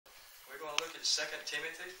at 2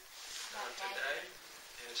 Timothy today.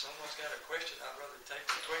 And if someone's got a question, I'd rather take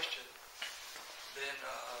the question than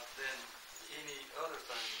any other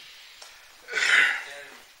thing.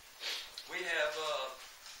 And we have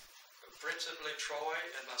principally Troy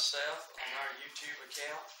and myself on our YouTube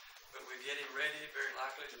account, but we're getting ready, very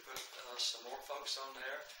likely, to put some more folks on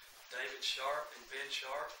there. David Sharp and Ben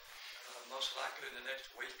Sharp, most likely in the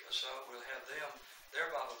next week or so, we'll have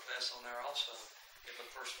their Bible class on there also, if a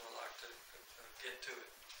person would like to get to it.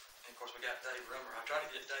 And of course, we got Dave Rummer. I tried to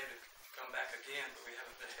get Dave to come back again, but we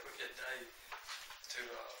haven't been able to get Dave to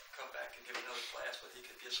come back and give another class, but he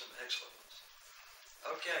could give some excellent ones.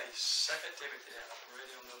 Okay, 2 Timothy. I'm ready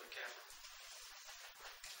on another camera.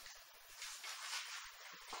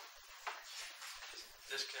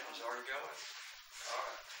 This camera's already going. All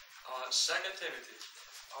right. 2 Timothy.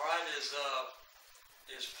 All right,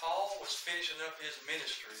 as Paul was finishing up his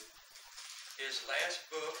ministry, his last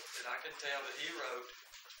book that I can tell that he wrote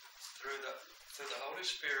through the Holy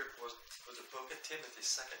Spirit was the book of Timothy,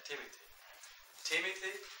 2 Timothy.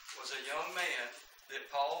 Timothy was a young man that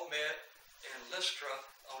Paul met in Lystra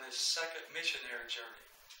on his second missionary journey.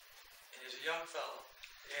 And he's a young fellow.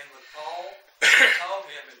 And when Paul taught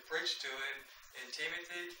him and preached to him, and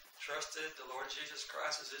Timothy trusted the Lord Jesus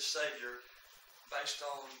Christ as his Savior based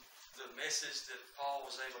on the message that Paul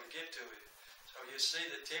was able to give to him. So you see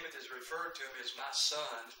that Timothy is referred to him as my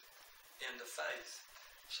son in the faith.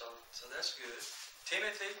 So that's good.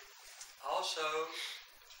 Timothy also,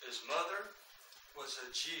 his mother was a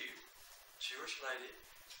Jewish lady,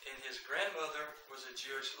 and his grandmother was a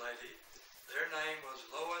Jewish lady. Their name was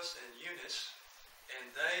Lois and Eunice, and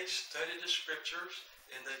they studied the scriptures,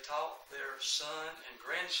 and they taught their son and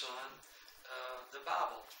grandson the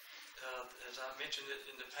Bible. As I mentioned it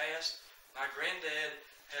in the past, my granddad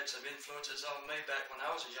had some influences on me back when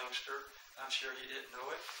I was a youngster. I'm sure he didn't know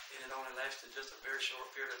it, and it only lasted just a very short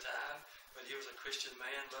period of time. But he was a Christian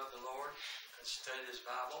man, loved the Lord, and studied his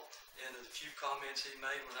Bible. And the few comments he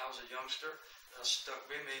made when I was a youngster stuck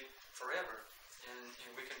with me forever.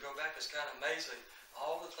 And we can go back. It's kind of amazing.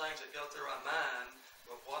 All the things that go through our mind,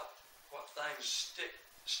 but what things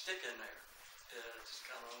stick in there. It's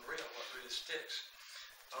kind of unreal what really sticks.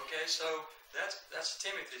 Okay, so that's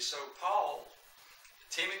Timothy. So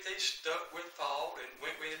Timothy stuck with Paul and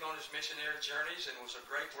went with him on his missionary journeys and was a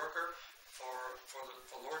great worker for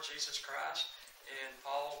Lord Jesus Christ. And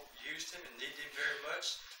Paul used him and needed him very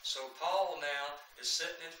much. So Paul now is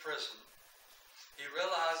sitting in prison. He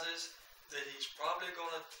realizes that he's probably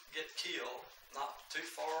going to get killed not too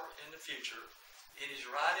far in the future. And he's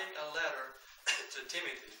writing a letter to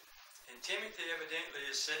Timothy. And Timothy evidently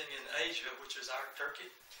is sitting in Asia, which is our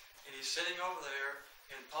Turkey. And he's sitting over there,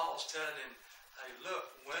 and Paul's telling him, hey,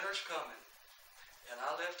 look, winter's coming. And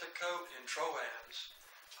I left a coat in Troas.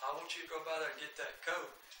 I want you to go by there and get that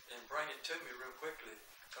coat and bring it to me real quickly,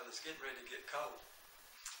 because it's getting ready to get cold.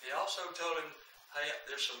 He also told him, hey,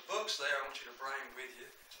 there's some books there I want you to bring with you.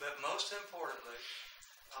 But most importantly,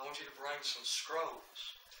 I want you to bring some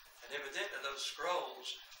scrolls. And evidently those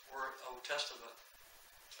scrolls were Old Testament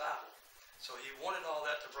Bible. So he wanted all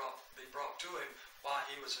that to be brought to him while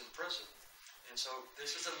he was in prison. And so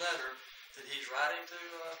this is a letter that he's writing to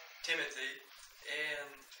Timothy. And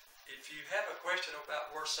if you have a question about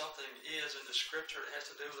where something is in the scripture that has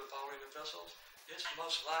to do with the Pauline epistles, it's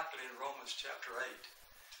most likely in Romans chapter 8.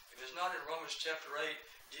 If it's not in Romans chapter 8,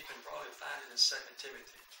 you can probably find it in 2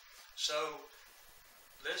 Timothy. So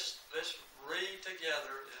let's read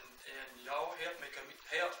together, and y'all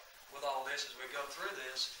help with all this as we go through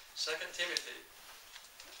this. 2 Timothy.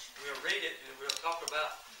 We'll read it and we'll talk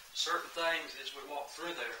about certain things as we walk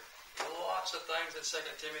through there. Lots of things in 2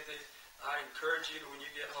 Timothy. I encourage you to, when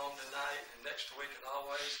you get home tonight and next week and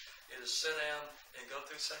always, is sit down and go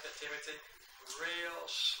through 2 Timothy real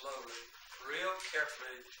slowly, real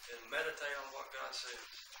carefully, and meditate on what God says.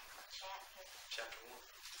 Chapter 1.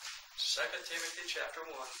 2 Timothy chapter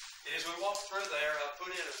 1. And as we walk through there, I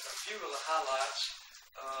put in a few of the highlights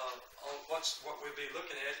on what we'll be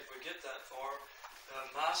looking at if we get that far.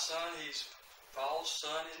 My son, he's Paul's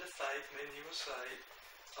son in the faith, meaning he was saved.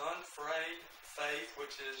 Unfeigned faith,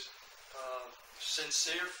 which is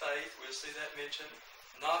sincere faith. We'll see that mentioned.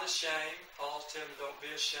 Not ashamed. Paul's telling him don't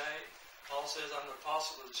be ashamed. Paul says, I'm the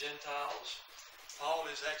apostle of the Gentiles. Paul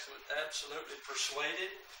is absolutely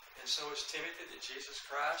persuaded, and so is Timothy, that Jesus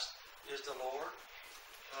Christ is the Lord.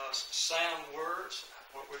 Sound words.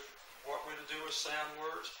 What we're to do with sound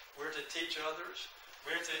words. We're to teach others.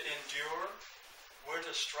 We're to endure. We're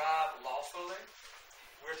to strive lawfully.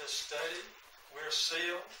 We're to study. We're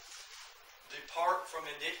sealed. Depart from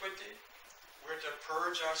iniquity. We're to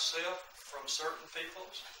purge ourselves from certain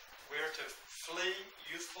peoples. we're to flee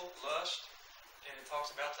youthful lust, and it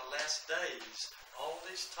talks about the last days. All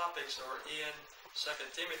these topics are in 2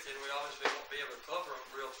 Timothy, and we always won't be able to cover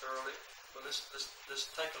them real thoroughly, but let's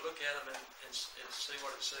take a look at them and see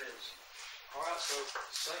what it says. All right, so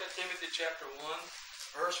 2 Timothy chapter 1,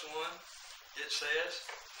 verse 1, it says,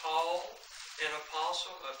 Paul, an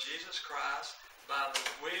apostle of Jesus Christ, by the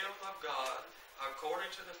will of God,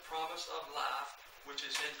 according to the promise of life, which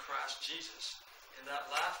is in Christ Jesus. And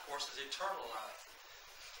that life, of course, is eternal life.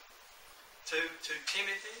 To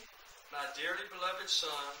Timothy, my dearly beloved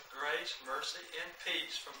son, grace, mercy, and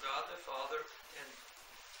peace from God the Father and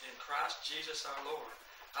in Christ Jesus our Lord.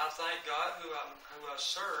 I thank God who I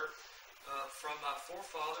serve from my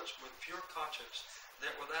forefathers with pure conscience,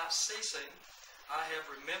 that without ceasing I have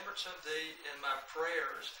remembrance of thee in my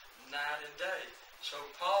prayers night and day. So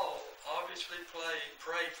Paul obviously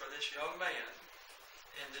prayed for this young man,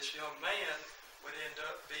 and this young man would end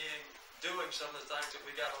up doing some of the things that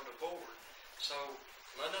we got on the board. So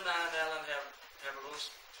Linda and I and Alan have a little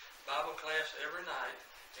Bible class every night,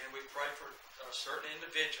 and we pray for certain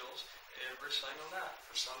individuals every single night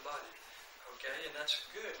for somebody. Okay, and that's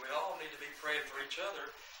good. We all need to be praying for each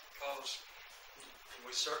other because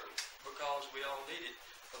we all need it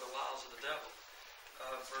for the wiles of the devil.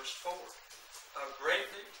 Verse 4.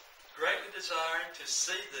 Greatly desiring to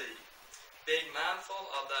see thee, being mindful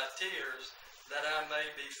of thy tears, that I may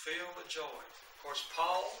be filled with joy. Of course,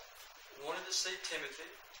 Paul wanted to see Timothy.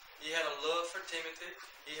 He had a love for Timothy.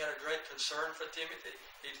 He had a great concern for Timothy.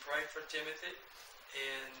 He prayed for Timothy,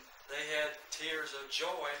 and they had tears of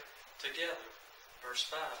joy together. Verse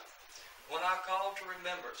 5. When I call to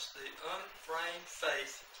remembrance the unfeigned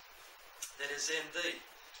faith that is in thee,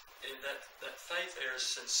 and that faith there is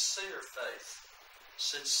sincere faith.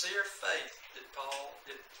 Sincere faith that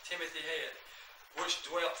Timothy had, which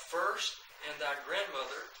dwelt first in thy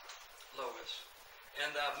grandmother Lois, and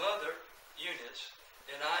thy mother Eunice,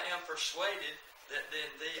 and I am persuaded that in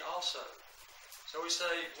thee also. So we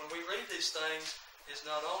say, when we read these things, it's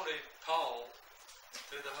not only Paul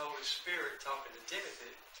through the Holy Spirit talking to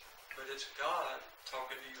Timothy, but it's God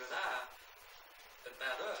talking to you and I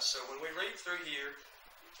about us. So when we read through here,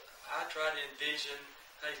 I try to envision,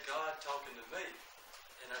 hey, God talking to me.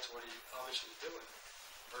 And that's what he obviously is doing.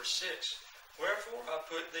 Verse 6. Wherefore I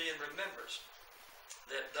put thee in remembrance,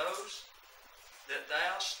 that thou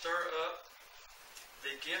stir up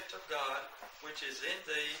the gift of God, which is in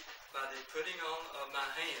thee by the putting on of my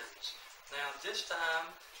hands. Now this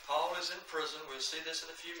time, Paul is in prison. We'll see this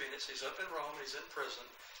in a few minutes. He's up in Rome. He's in prison.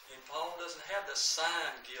 And Paul doesn't have the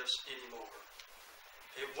sign gifts anymore.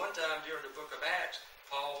 At one time during the book of Acts,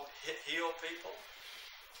 Paul healed people.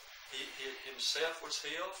 He himself was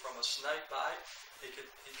healed from a snake bite. He could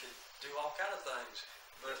do all kind of things.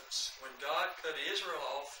 But when God cut Israel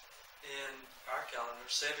off in our calendar,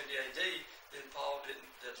 70 AD, then Paul didn't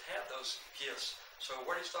have those gifts. So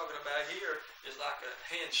what he's talking about here is like a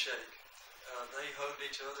handshake. They hugged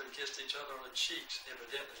each other and kissed each other on the cheeks,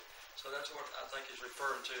 evidently. So that's what I think he's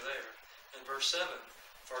referring to there. In verse 7,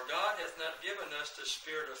 for God hath not given us the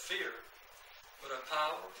spirit of fear, but of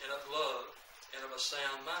power and of love and of a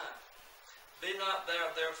sound mind. Be not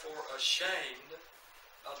thou therefore ashamed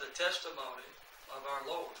of the testimony of our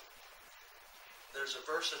Lord. There's a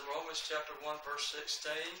verse in Romans chapter 1, verse 16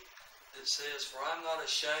 that says, for I am not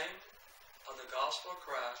ashamed of the gospel of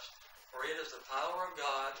Christ, for it is the power of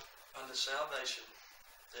God unto salvation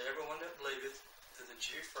to everyone that believeth, to the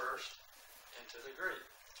Jew first and to the Greek.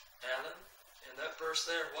 Alan, in that verse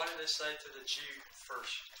there, why did it say to the Jew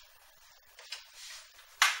first?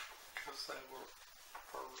 Because they were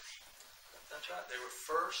first. That's right. They were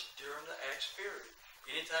first during the Acts period.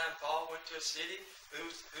 Anytime Paul went to a city,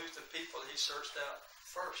 who's the people he searched out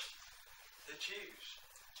first? The Jews.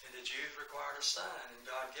 And the Jews required a sign, and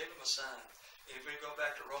God gave them a sign. And if we go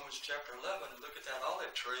back to Romans chapter 11 and look at that olive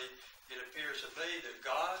tree, it appears to me that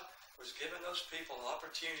God was giving those people an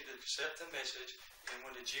opportunity to accept the message, and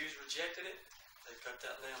when the Jews rejected it, they cut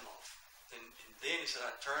that limb off. And then he said, I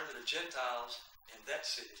turn to the Gentiles in that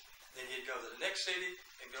city. Then he'd go to the next city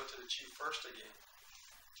and go to the Jew first again.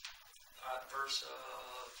 All right, verse 9.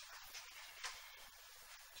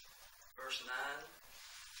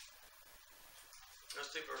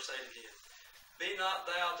 Let's do verse 8 again. Be not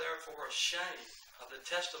thou therefore ashamed of the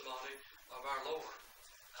testimony of our Lord.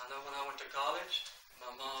 I know when I went to college, my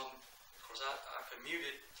mom, of course I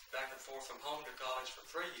commuted back and forth from home to college for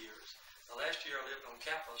 3 years. The last year I lived on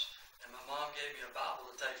campus, and my mom gave me a Bible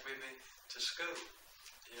to take with me to school.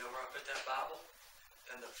 You know where I put that Bible?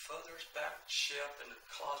 In the furthest back shelf in the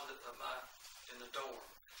closet of my in the dorm.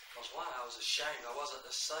 Because why? I was ashamed. I wasn't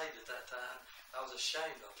saved at that time. I was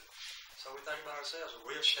ashamed of it. So we think about ourselves. Are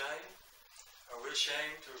we ashamed? Are we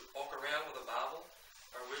ashamed to walk around with a Bible?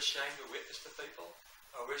 Are we ashamed to witness to people?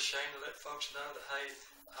 Are we ashamed to let folks know that, hey,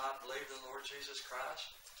 I believe in the Lord Jesus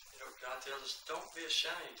Christ? You know, God tells us, don't be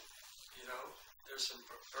ashamed. You know, there's some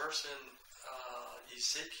verse in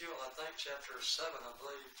Ezekiel, I think chapter 7, I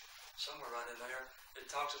believe, somewhere right in there. It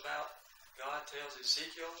talks about, God tells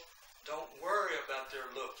Ezekiel, don't worry about their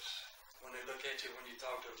looks when they look at you when you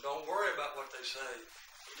talk to them. Don't worry about what they say.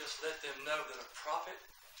 You just let them know that a prophet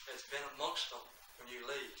has been amongst them when you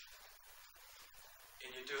leave. And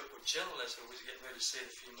you do it with gentleness, and we're getting ready to see in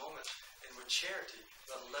a few moments, and with charity,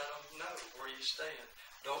 but let them know where you stand.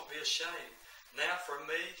 Don't be ashamed. Now for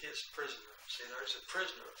me, his prisoner. See, there's a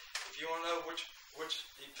prisoner. If you want to know which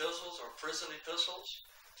epistles are prison epistles,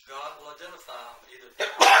 God will identify them. Either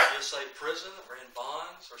he'll say prison or in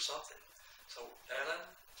bonds or something. So, Alan,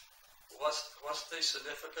 what's the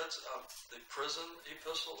significance of the prison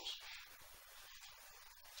epistles?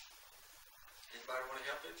 Anybody want to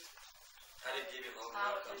help him? How did he give you long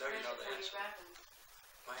enough? I know you know the answer.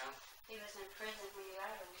 Ma'am? He was in prison when you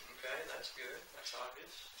wrote him. Okay, that's good. That's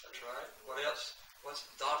obvious. That's right. What else?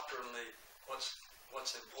 What's doctrinally? What's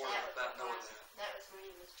important about knowing that? That was when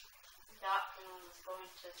he was doctrinally was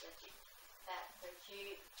going to the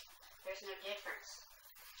Jew. There's no difference.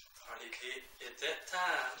 At that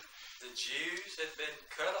time, the Jews had been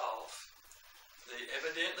cut off.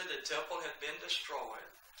 Evidently, the temple had been destroyed.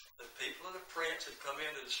 The people of the prince had come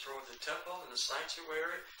in to destroy the temple and the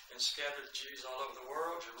sanctuary and scattered the Jews all over the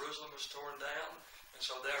world. Jerusalem was torn down. And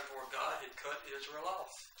so therefore God had cut Israel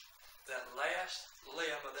off. That last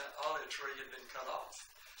limb of that olive tree had been cut off.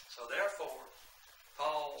 So therefore,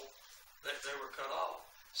 they were cut off.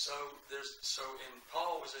 So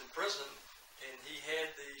Paul was in prison, and he had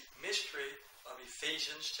the mystery of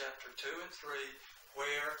Ephesians chapter 2 and 3,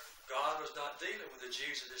 where God was not dealing with the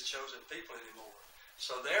Jews as his chosen people anymore.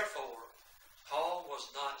 So therefore, Paul was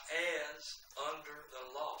not as under the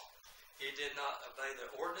law. He did not obey the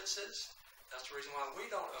ordinances. That's the reason why we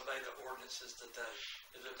don't obey the ordinances today,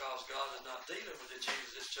 is because God is not dealing with the Jews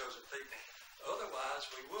as his chosen people. Otherwise,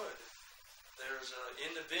 we would. There's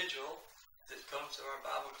an individual that comes to our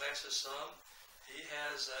Bible classes some. He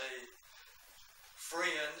has a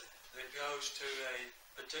friend that goes to a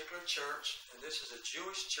particular church, and this is a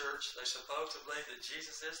Jewish church. They suppose to believe that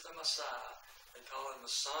Jesus is the Messiah. They call them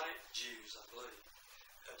Masonic Jews, I believe.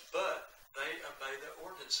 But they obey the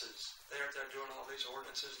ordinances. They're doing all these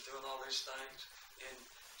ordinances, doing all these things. And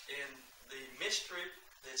in the mystery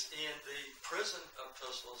that's in the prison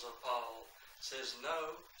epistles of Paul says,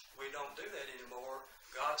 no, we don't do that anymore.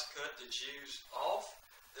 God's cut the Jews off.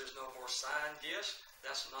 There's no more sign gifts.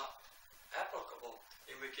 That's not applicable.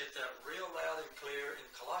 And we get that real loud and clear in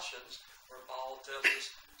Colossians, where Paul tells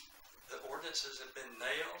us the ordinances have been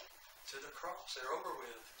nailed to the cross. They're over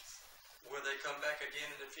with. Will they come back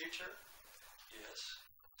again in the future? Yes.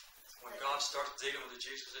 When God starts dealing with the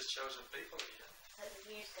Jews as his chosen people again. But the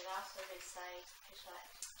Jews could also be saved, just like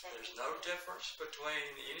there's no difference between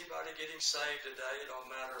anybody getting saved today. It don't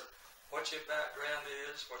matter what your background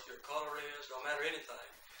is, what your color is, don't matter anything.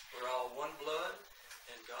 We're all one blood,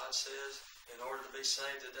 and God says in order to be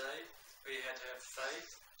saved today, we have to have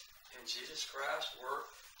faith in Jesus Christ's work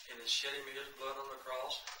and his shedding of his blood on the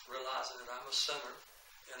cross, realizing that I'm a sinner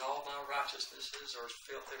and all my righteousnesses are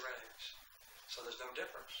filthy rags. So there's no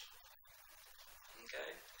difference.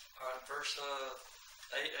 Okay? All right, verse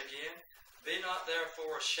 8 again. Be not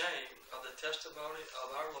therefore ashamed of the testimony of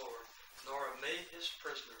our Lord, nor of me his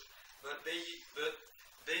prisoner, but be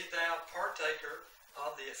thou partaker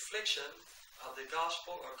of the affliction of the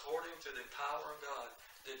gospel according to the power of God.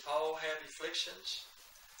 Did Paul have afflictions?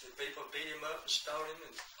 Did people beat him up and stone him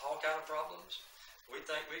and all kind of problems? We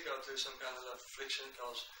think we go through some kind of affliction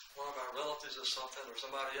because one of our relatives or something, or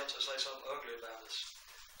somebody else will say something ugly about us.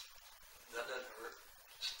 That doesn't hurt.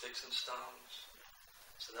 Sticks and stones.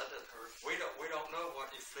 So that doesn't hurt. We don't know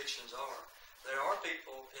what afflictions are. There are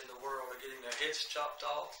people in the world that are getting their heads chopped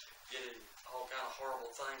off, getting all kind of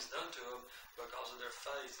horrible things done to them because of their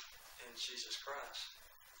faith in Jesus Christ.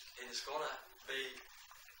 And it's going to be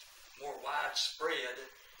more widespread,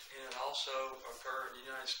 and it also occur in the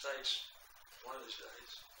United States one of these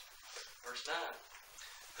days. Verse 9.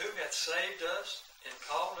 Who hath saved us and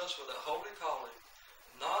called us with a holy calling,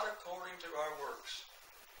 not according to our works.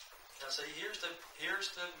 Now see, here's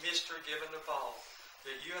the mystery given to Paul,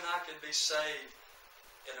 that you and I can be saved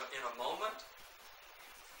in a moment,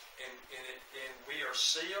 and we are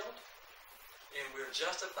sealed, and we're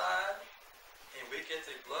justified, and we get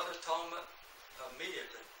the blood atonement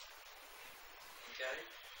immediately. Okay?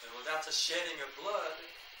 And without the shedding of blood,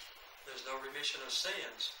 there's no remission of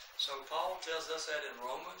sins. So Paul tells us that in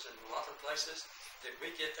Romans and a lot of places that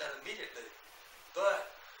we get that immediately.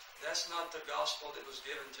 But that's not the gospel that was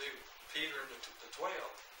given to Peter and the 12.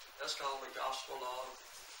 That's called the gospel of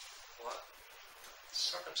what?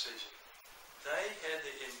 Circumcision. They had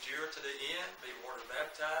to endure to the end, be water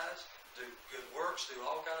baptized, do good works, do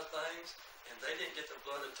all kind of things, and they didn't get the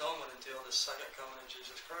blood atonement until the second coming of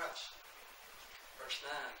Jesus Christ. Verse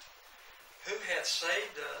 9. Who hath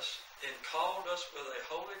saved us and called us with a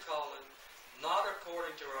holy calling, not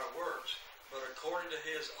according to our works, but according to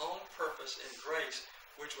his own purpose and grace,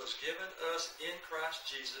 which was given us in Christ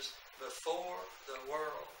Jesus before the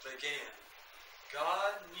world began.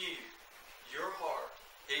 God knew your heart.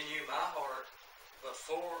 He knew my heart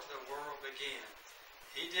before the world began.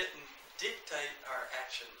 He didn't dictate our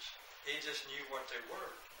actions. He just knew what they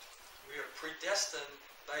were. We are predestined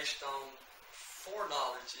based on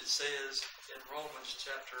foreknowledge, it says in Romans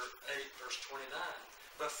chapter 8, verse 29.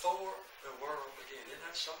 Before the world began. Isn't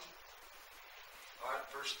that something? All right,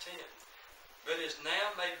 verse 10. But is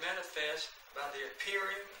now made manifest by the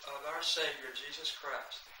appearing of our Savior Jesus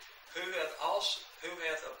Christ, who hath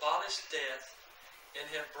abolished death, and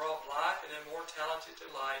hath brought life and immortality to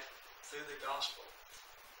light through the gospel.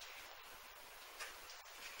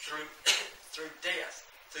 Through death,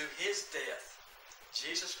 through his death.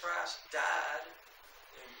 Jesus Christ died,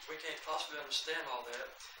 and we can't possibly understand all that.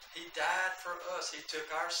 He died for us. He took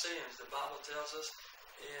our sins. The Bible tells us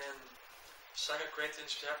in 2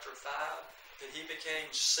 Corinthians chapter 5 that he became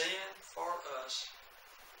sin for us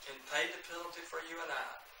and paid the penalty for you and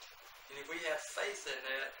I. And if we have faith in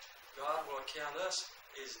that, God will account us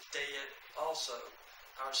as dead also.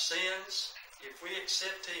 Our sins, if we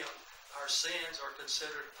accept him, our sins are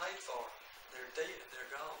considered paid for. They're dead.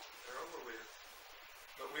 They're gone. They're over with.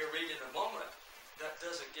 But we'll read in a moment, that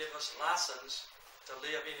doesn't give us license to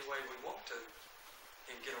live any way we want to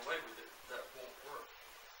and get away with it. That won't work.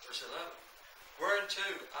 Verse 11. Whereunto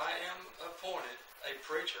I am appointed a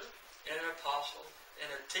preacher and an apostle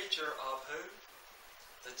and a teacher of who?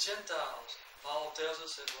 The Gentiles. Paul tells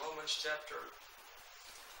us in Romans chapter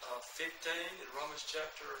 15, in Romans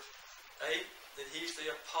chapter 8, that he's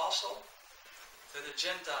the apostle to the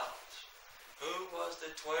Gentiles. Who was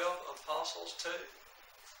the 12 apostles to?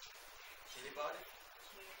 Anybody?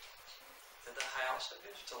 To the house of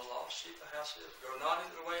Israel, to the lost sheep of the house of Israel. Go not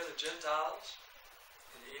into the way of the Gentiles,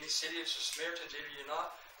 in any city of the Samaritans, enter you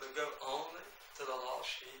not, but go only to the lost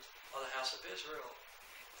sheep of the house of Israel.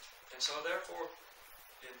 And so therefore,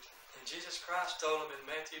 and Jesus Christ told them in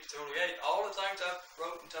Matthew 28, all the things I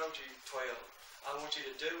wrote and told you, 12, I want you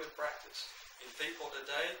to do and practice. And people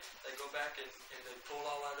today, they go back and they pull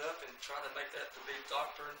all that up and try to make that to be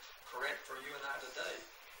doctrine correct for you and I today.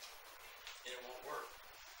 It won't work.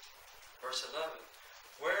 Verse 11.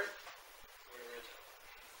 Where is it?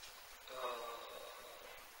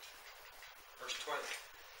 Verse 12.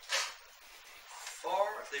 For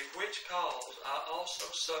the which cause I also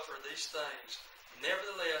suffer these things.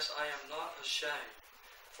 Nevertheless, I am not ashamed.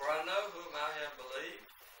 For I know whom I have believed,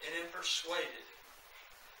 and am persuaded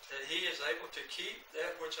that he is able to keep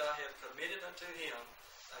that which I have committed unto him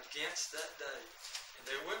against that day. And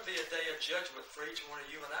there will be a day of judgment for each one of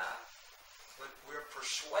you and I. But we're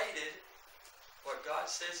persuaded what God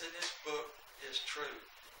says in this book is true.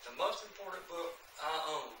 The most important book I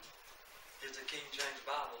own is the King James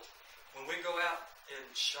Bible. When we go out and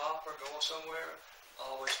shop or go somewhere, I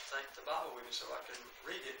always take the Bible with me so I can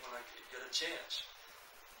read it when I get a chance.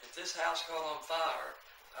 If this house caught on fire,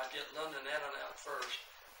 I'd get London Allen out first,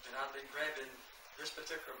 and I'd be grabbing this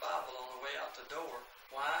particular Bible on the way out the door.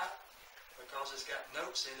 Why? Because it's got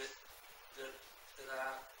notes in it that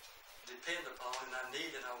I depend upon and I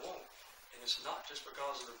need and I want. And it's not just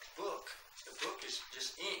because of the book. The book is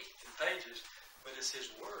just ink and pages, but it's his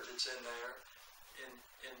word that's in there.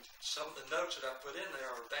 And some of the notes that I put in there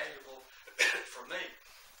are valuable for me.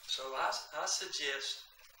 So I suggest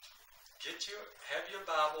have your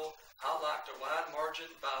Bible. I like the wide margin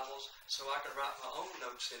Bibles so I can write my own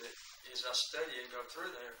notes in it as I study and go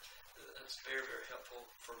through there. That's very, very helpful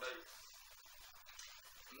for me.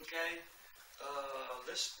 Okay,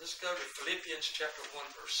 let's go to Philippians chapter 1,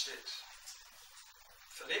 verse 6.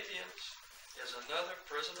 Philippians is another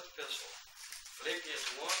prison epistle. Philippians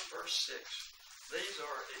 1, verse 6. These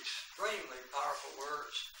are extremely powerful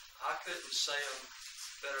words. I couldn't say them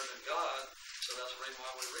better than God, so that's the reason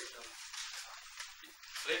why we read them.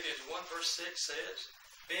 Philippians 1, verse 6 says,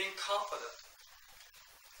 being confident.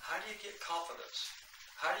 How do you get confidence?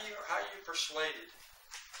 How are you persuaded?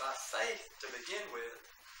 By faith to begin with.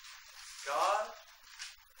 God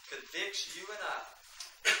convicts you and I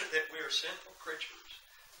that we are sinful creatures.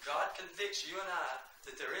 God convicts you and I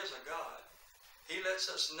that there is a God. He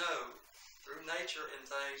lets us know through nature and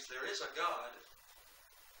things there is a God,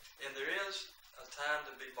 and there is a time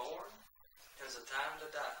to be born, and there's a time to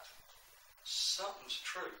die. Something's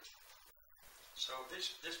true. So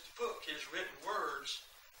this book, his written words,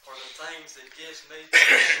 are the things that gives me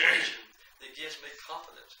persuasion, that gives me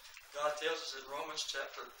confidence. God tells us in Romans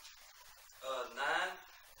chapter 9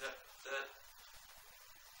 that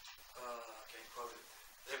I can't quote it,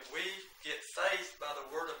 that we get faith by the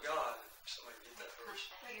word of God. Somebody get that verse.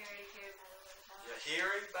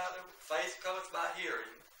 Hearing by the faith cometh by hearing,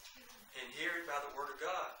 and hearing by the word of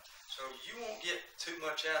God. So you won't get too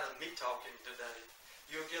much out of me talking today.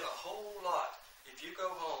 You'll get a whole lot if you go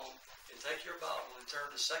home and take your Bible and turn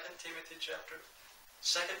to 2 Timothy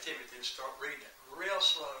and start reading it real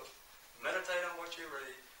slow. Meditate on what you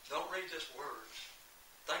read. Don't read just words.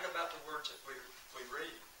 Think about the words that we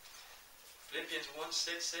read. Philippians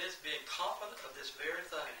 1:6 says, being confident of this very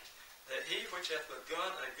thing, that he which hath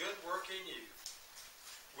begun a good work in you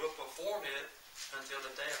will perform it until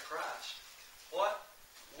the day of Christ. What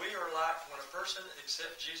we are like when a person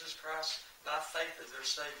accepts Jesus Christ by faith as their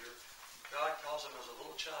Savior, God calls them as a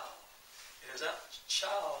little child. And as that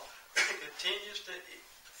child continues to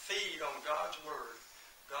feed on God's Word,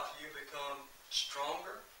 you become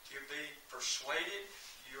stronger, you'll be persuaded,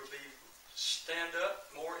 you'll be stand up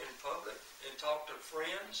more in public and talk to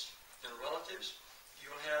friends and relatives.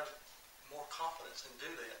 You'll have more confidence and do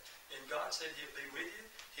that. And God said he'll be with you,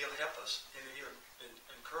 he'll help us, and he'll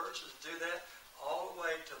encourage us to do that all the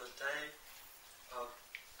way to the day of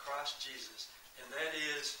Christ Jesus. And that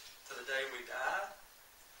is to the day we die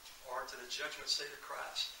or to the judgment seat of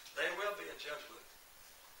Christ. There will be a judgment.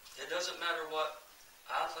 It doesn't matter what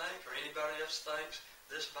I think or anybody else thinks,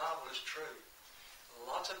 this Bible is true.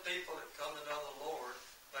 Lots of people that come to know the Lord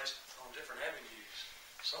based on different avenues.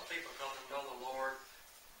 Some people come to know the Lord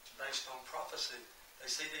based on prophecy. They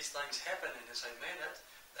see these things happening and say, man,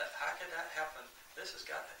 how can that happen?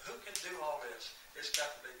 Who can do all this? It's got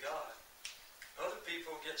to be God. Other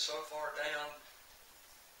people get so far down,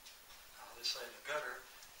 I'll just say in the gutter,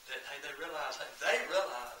 that they realize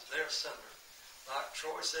they're a sinner. Like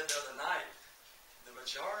Troy said the other night, the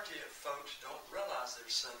majority of folks don't realize they're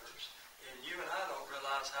sinners. And you and I don't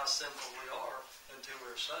realize how sinful we are until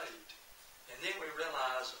we're saved. And then we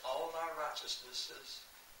realize all of our righteousnesses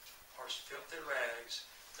are filthy rags,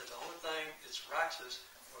 that the only thing that's righteous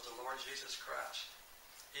was the Lord Jesus Christ.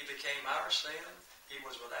 He became our sin. He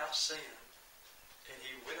was without sin. And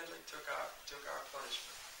he willingly took our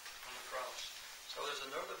punishment on the cross. So there's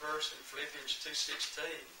another verse in Philippians 2:16.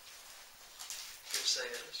 It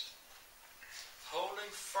says,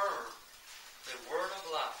 holding firm the word of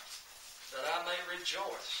life, that I may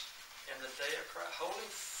rejoice in the day of Christ. Holding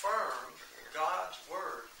firm God's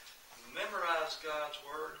Word. Memorize God's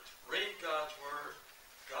Word. Read God's Word.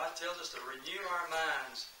 God tells us to renew our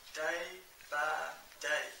minds day by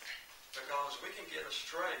day, because we can get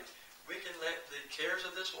astray. We can let the cares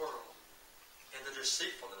of this world and the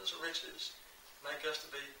deceitfulness of riches make us to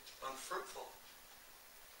be unfruitful.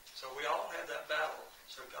 So we all have that battle.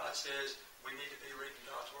 So God says we need to be reading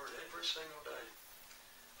God's Word every single day.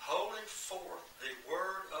 Holding forth the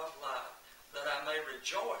word of life, that I may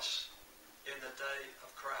rejoice in the day of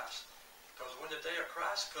Christ. Because when the day of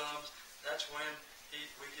Christ comes, that's when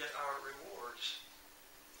we get our rewards.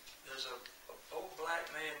 There's an old black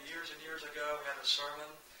man years and years ago had a sermon.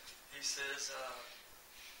 He says,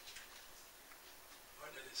 what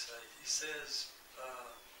did he say? He says,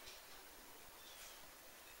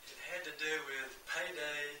 it had to do with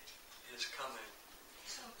payday is coming.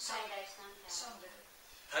 Sunday.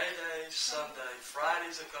 Payday, Sunday,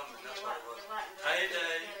 Fridays are coming. That's what it was.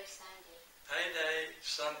 Payday,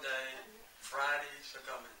 Sunday, Fridays are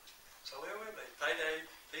coming. So it will be. Payday,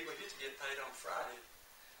 people used to get paid on Friday.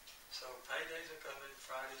 So paydays are coming,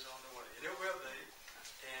 Fridays on the way. And it will be.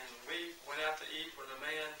 And we went out to eat with a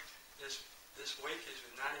man this week. He's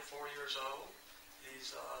 94 years old.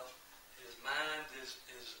 His mind is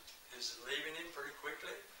leaving him pretty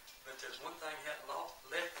quickly. But there's one thing he hadn't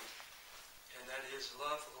left him. And that is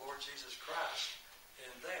love for the Lord Jesus Christ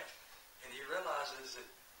and that. And he realizes that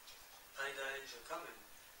paydays are coming,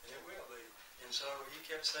 and it will be. And so he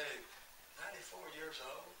kept saying, 94 years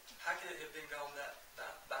old? How can it have been gone by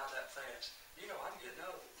that fast? You know, I'm getting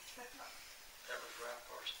old. That was Ralph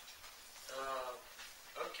Carson.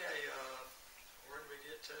 Okay, where did we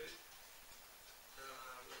get to?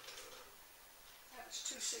 That was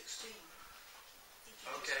 2:16.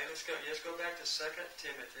 Okay, let's go back to 2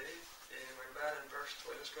 Timothy, and we're about in verse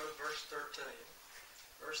 12. Let's go to verse 13.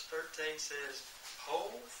 Verse 13 says,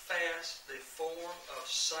 hold fast the form of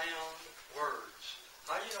sound words.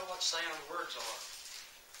 How do you know what sound words are?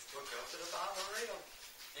 Well, go to the Bible and read them.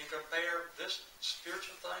 And compare this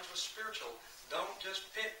spiritual things with spiritual. Don't just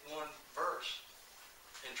pick one verse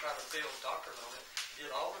and try to build doctrine on it.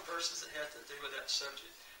 Get all the verses that have to do with that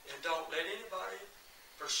subject. And don't let anybody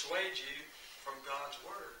persuade you from God's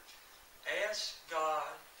Word. Ask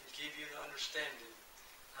God to give you the understanding.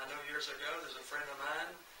 I know years ago, there's a friend of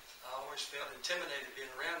mine, I always felt intimidated being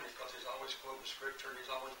around him because he's always quoting scripture and he's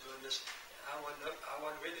always doing this. I wasn't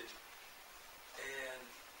with him. And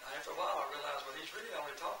after a while, I realized, well, he's really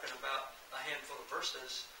only talking about a handful of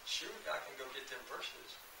verses. Sure, I can go get them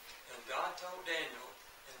verses. And God told Daniel,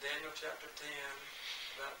 in Daniel chapter 10,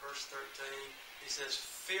 about verse 13, he says,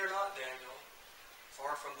 fear not, Daniel,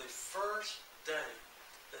 for from the first day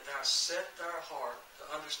that thou set thy heart to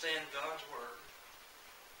understand God's Word,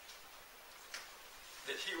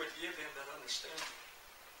 that he would give him that understanding.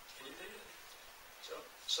 And he did.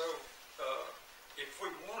 So if we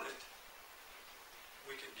want it,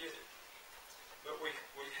 we can get it. But we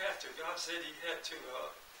have to. God said he had to,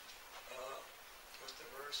 what's the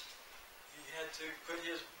verse? He had to put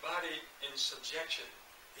his body in subjection.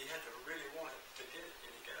 He had to really want it to get it, and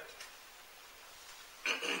he got it.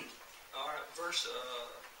 All right, verse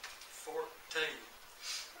 14.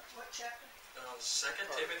 What chapter? 2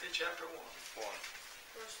 Timothy chapter 1.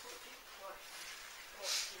 Verse 14.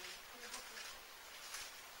 14.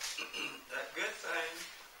 That good thing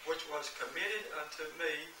which was committed unto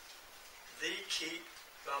me, thee keep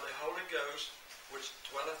by the Holy Ghost, which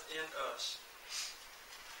dwelleth in us.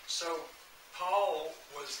 So, Paul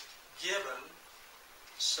was given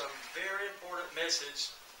some very important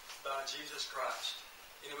message by Jesus Christ.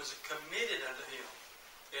 And it was committed unto him.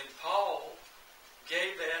 And Paul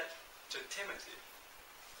gave that to Timothy.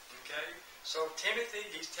 Okay? So Timothy,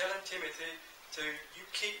 he's telling Timothy to, you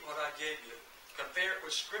keep what I gave you. Compare it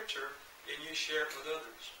with Scripture, and you share it with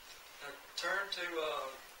others. Now turn to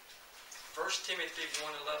 1 Timothy 1:11.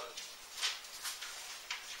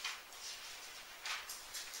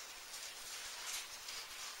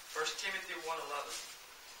 1 Timothy 1:11.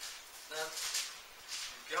 Now,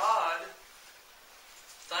 God,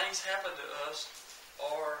 things happen to us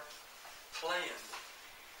are planned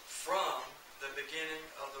from the beginning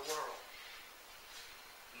of the world.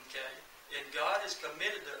 Okay? And God has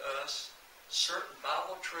committed to us certain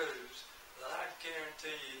Bible truths that I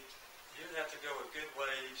guarantee you, you'd have to go a good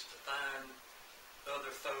ways to find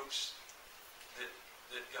other folks that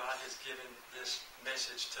God has given this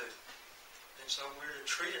message to. And so we're to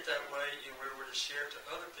treat it that way, and we're to share it to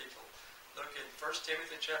other people. Look in 1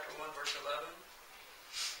 Timothy chapter 1, verse 11.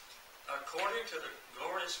 According to the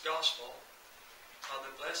glorious gospel of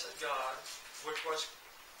the blessed God, which was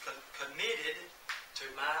committed to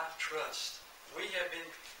my trust. We have been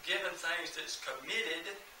given things that's committed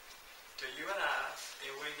to you and I,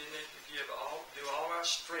 and we need to do all our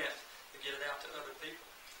strength to get it out to other people.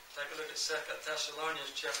 Take a look at 2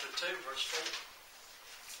 Thessalonians chapter 2, verse 4.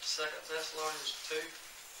 2 Thessalonians 2,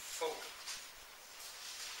 4.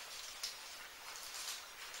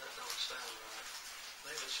 That don't sound right.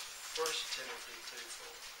 Maybe it's 1 Timothy 2, 4.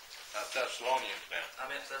 Not Thessalonians now. I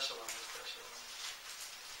meant Thessalonians.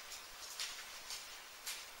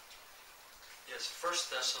 Yes,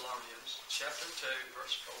 1 Thessalonians chapter 2,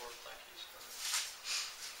 verse 4. Thank you, sir.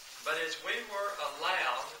 But as we were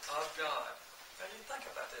allowed of God. Now you think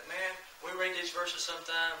about that, man. We read these verses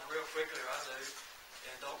sometime real quickly, or I do,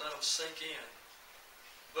 and don't let them sink in.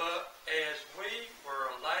 But as we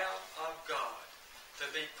were allowed of God to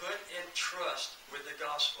be put in trust with the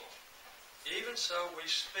gospel, even so we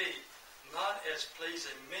speak, not as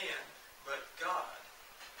pleasing men, but God,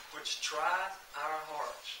 which trieth our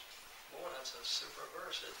hearts. Boy, that's a super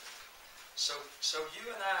verse, isn't it? So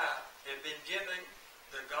you and I have been given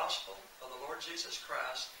the gospel of the Lord Jesus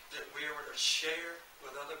Christ that we are to share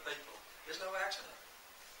with other people. There's no accident.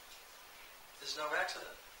 There's no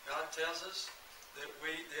accident. God tells us that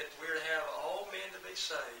we're to have all men to be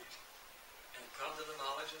saved and come to the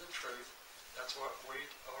knowledge of the truth. That's what we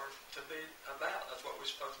are to be about. That's what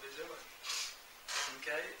we're supposed to be doing.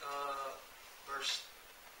 Okay,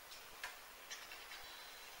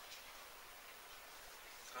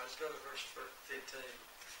 let's go to verse 15.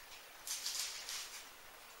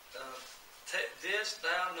 This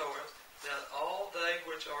thou knowest, that all they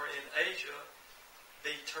which are in Asia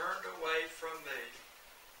be turned away from me,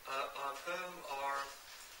 of whom are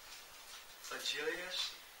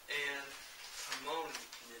Phygellus and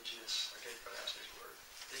Hermogenes. I can't pronounce his word.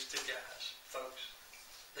 These two guys, folks,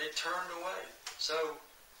 they turned away. So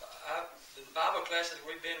the Bible classes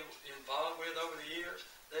we've been involved with over the years,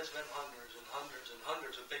 there's been hundreds and hundreds and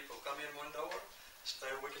hundreds of people come in one door, stay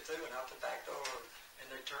a week or two, and out the back door, and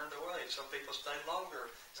they turned away. Some people stay longer.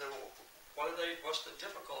 So, what's the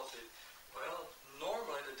difficulty? Well,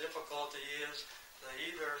 normally the difficulty is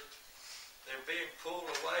they're being pulled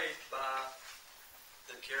away by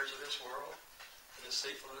the cares of this world, the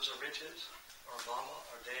deceitfulness of riches, or mama,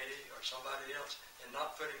 or daddy, or somebody else, and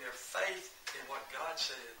not putting their faith in what God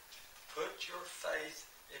said. Put your faith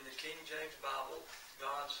in the King James Bible,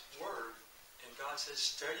 God's Word. And God says,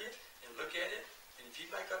 study it and look at it, and if you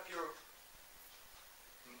make up your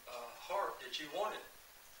heart that you want it,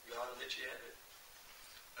 God will let you have it.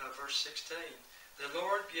 Verse 16, the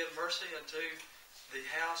Lord give mercy unto the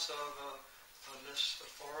house of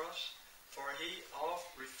for us, for he oft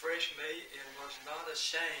refreshed me and was not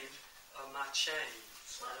ashamed of my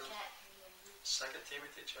chains. What chapter are you in? 2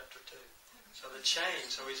 Timothy chapter 2. So the chain,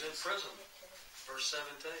 so he's in prison. Verse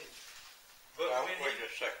 17. But when wait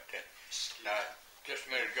a second. Now, just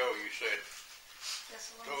a minute ago you said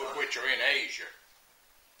those which are in Asia.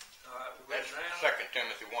 All right, we're That's now. 2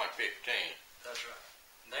 Timothy 1:15. That's right.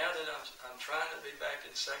 Now that I'm trying to be back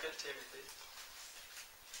in 2 Timothy.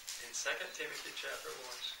 In 2 Timothy chapter 1,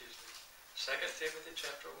 2 Timothy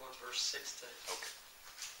chapter 1, verse 16. Okay.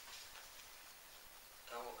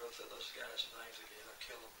 I won't go through those guys' names again. I'll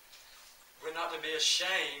kill them. We're not to be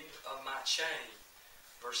ashamed of my chain.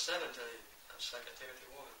 Verse 17 of 2 Timothy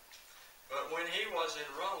 1. But when he was in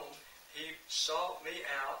Rome, he sought me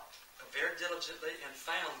out very diligently and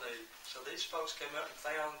found me. So these folks came up and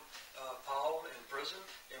found Paul in prison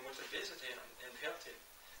and went to visit him and helped him.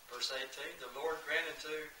 Verse 18, the Lord granted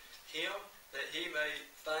to him that he may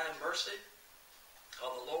find mercy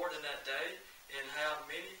of the Lord in that day, and in how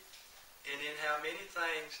many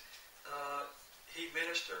things he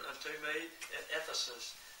ministered unto me at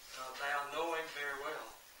Ephesus, thou knowing very well.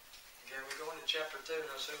 Okay, we're going to chapter 2,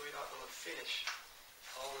 and I said we're not going to finish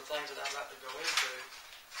all the things that I'd like to go into.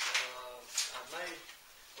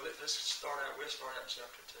 Let's start out, we'll start out in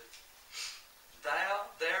chapter 2. Thou,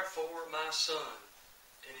 therefore, my son,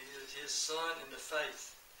 and he is his son in the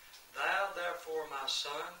faith. Thou, therefore, my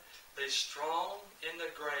son, be strong in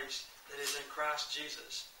the grace that is in Christ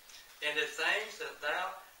Jesus. And the things that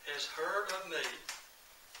thou hast heard of me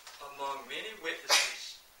among many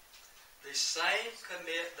witnesses, the same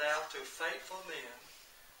commit thou to faithful men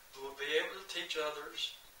who will be able to teach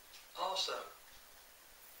others also.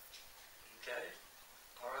 Okay?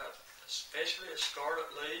 All right. Especially as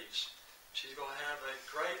Scarlett leaves, she's going to have a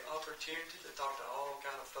great opportunity to talk to all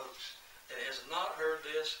kind of folks that has not heard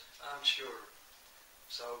this, I'm sure.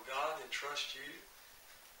 So God entrusts you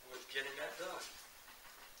with getting that done.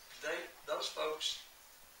 Those folks,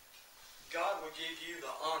 God will give you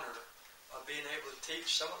the honor of being able to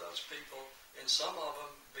teach some of those people, and some of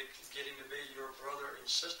them getting to be your brother and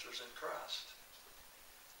sisters in Christ.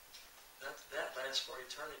 That lasts for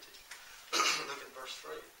eternity. Look at verse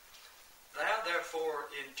 3. Thou therefore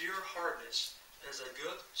endure hardness as a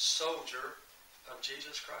good soldier of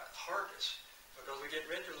Jesus Christ. Hardness. Because we get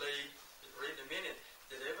ready to read in a minute,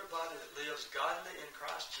 that everybody that lives godly in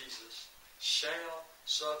Christ Jesus shall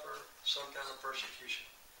suffer some kind of persecution.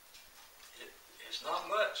 It's not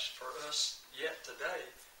much for us yet today,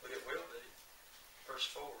 but it will be. Verse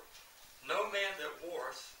 4. No man that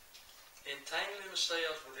warreth entangling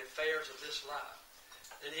himself with the affairs of this life,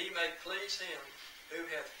 that he may please him who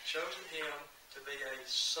hath chosen him to be a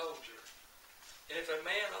soldier. And if a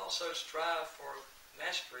man also strive for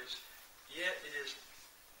masteries, yet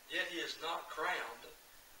he is not crowned,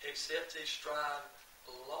 except he strive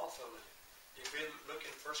lawfully. If we look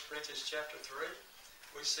in 1 Corinthians chapter 3,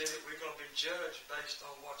 we see that we're going to be judged based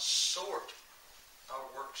on what sort our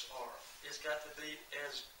works are. It's got to be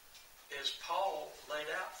as Paul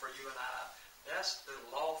laid out for you and I. That's the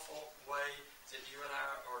lawful way that you and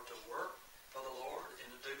I are to work for the Lord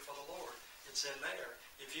and to do for the Lord. It's in there.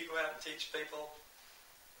 If you go out and teach people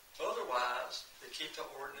otherwise, they keep the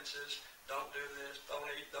ordinances, don't do this, don't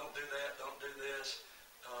eat, don't do that, don't do this,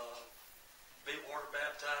 be water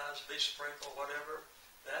baptized, be sprinkled, whatever,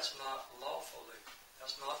 that's not lawfully.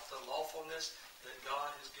 That's not the lawfulness that God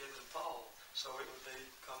has given Paul. So it would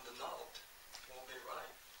come to naught. It won't be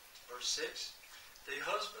right. Verse 6, the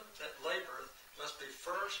husband that laboreth must be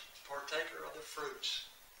first partaker of the fruits.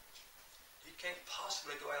 You can't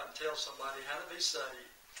possibly go out and tell somebody how to be saved,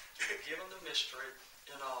 give them the mystery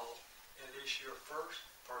and all, and at least you're first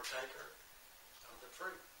partaker of the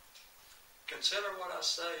fruit. Consider what I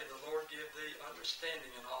say, and the Lord give thee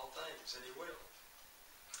understanding in all things, and he will.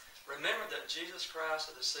 Remember that Jesus Christ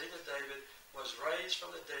of the seed of David was raised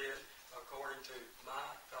from the dead, according to my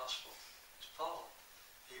gospel. It's Paul.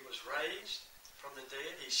 He was raised from the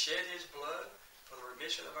dead. He shed his blood for the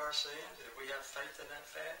remission of our sins. And if we have faith in that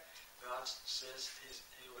fact, God says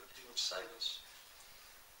he would save us.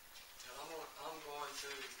 And I'm going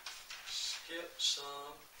to skip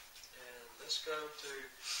some, and let's go to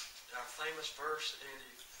our famous verse in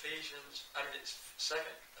Ephesians. It's 2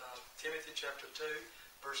 Timothy chapter 2,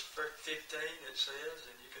 verse 15. It says,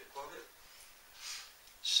 and you can quote it: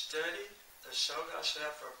 "Study to show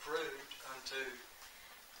thyself approved unto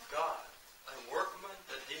God, a workman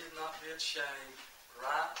that needeth not be ashamed,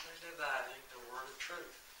 rightly dividing the word of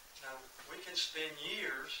truth." Now, we can spend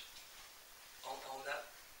years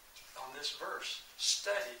on this verse.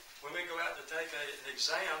 Study. When we go out to take an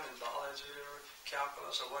exam in biology or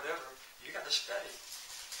calculus or whatever, you got to study.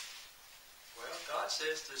 Well, God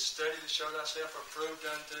says to study to show thyself approved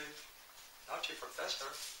unto, not your professor,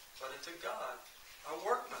 but unto God. A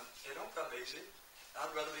workman. It don't come easy.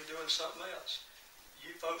 I'd rather be doing something else.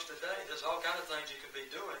 You folks today, there's all kind of things you could be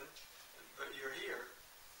doing, but you're here.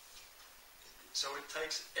 So it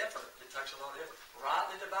takes effort. It takes a lot of effort.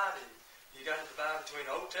 Rightly dividing. You got to divide between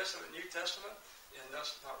Old Testament and New Testament, and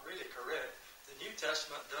that's not really correct. The New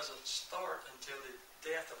Testament doesn't start until the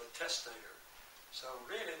death of a testator. So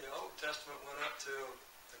really, the Old Testament went up to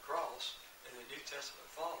the cross, and the New Testament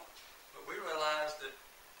followed. But we realize that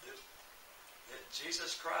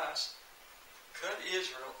Jesus Christ cut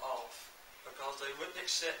Israel off because they wouldn't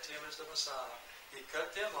accept him as the Messiah. He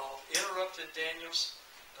cut them off, interrupted Daniel's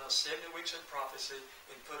 70 weeks in prophecy,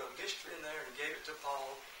 and put a mystery in there and gave it to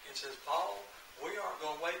Paul, and says, "Paul, we aren't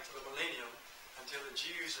going to wait till the millennium until the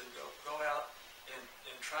Jews and go out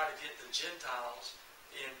and try to get the Gentiles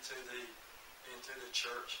into the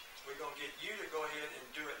church. We're going to get you to go ahead and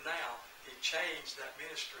do it now." He changed that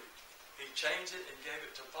ministry. He changed it and gave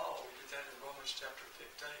it to Paul. We get that in Romans chapter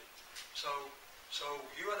 15. So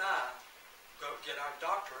you and I go get our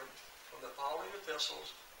doctrine from the Pauline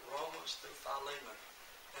epistles, Romans through Philemon.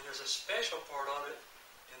 And there's a special part of it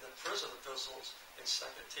in the prison epistles, and 2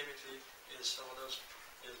 Timothy is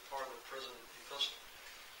part of the prison epistle.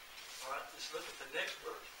 All right, let's look at the next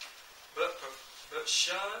verse. But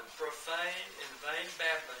shun profane and vain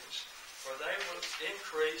babblings, for they will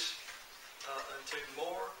increase unto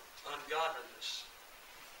more ungodliness.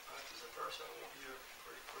 All right, there's a verse I want you to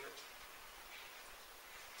pretty quick.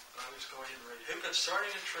 I'll just go ahead and read. "Who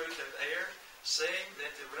concerning the truth have erred, saying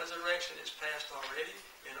that the resurrection is past already,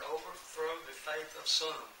 and overthrow the faith of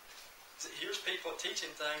some." Here's people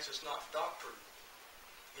teaching things that's not doctrine.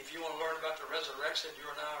 If you want to learn about the resurrection, you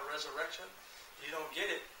and I are resurrection, you don't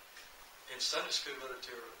get it in Sunday school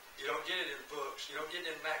literature. You don't get it in books. You don't get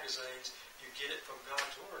it in magazines. You get it from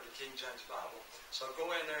God's Word, the King James Bible. So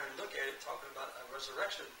go in there and look at it, talking about a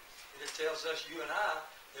resurrection. And it tells us, you and I,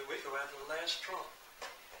 that we go after the last trump.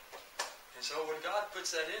 And so when God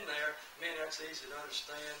puts that in there, man, that's easy to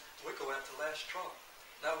understand. We go after the last trump.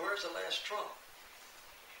 Now, where's the last trump?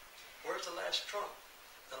 Where's the last trump?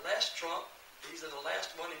 The last trump, either the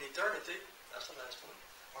last one in eternity, that's the last one,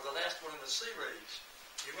 or the last one in the series.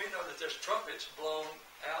 And we know that there's trumpets blown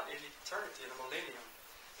out in eternity, in a millennium,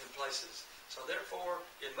 in places. So therefore,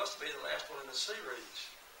 it must be the last one in the series.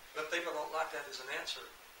 But people don't like that as an answer.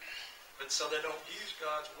 But so they don't use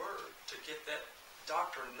God's Word to get that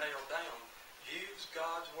doctrine nailed down. Use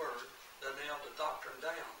God's Word to nail the doctrine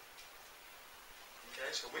down.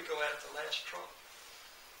 Okay, so we go at the last trump.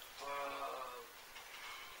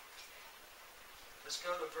 Let's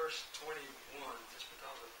go to verse 21.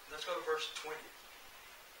 Let's go to verse 20.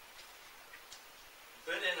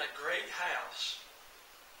 "But in a great house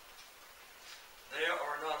there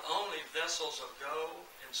are not only vessels of gold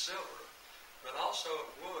and silver, but also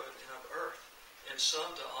of wood and of earth, and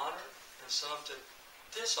some to honor and some to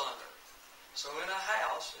dishonor." So in a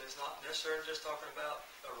house, it's not necessarily just talking about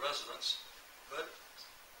a residence, but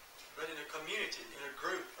in a community, in a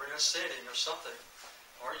group, or in a setting or something,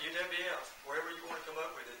 or UWF, wherever you want to come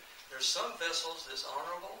up with it. There's some vessels that's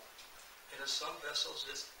honorable, and there's some vessels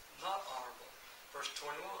that's not honorable. Verse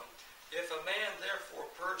 21, "If a man therefore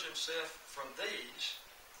purge himself from these,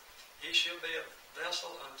 he shall be a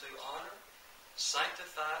vessel unto honor,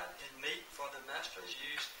 sanctified and meet for the master's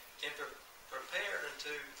use, and prepared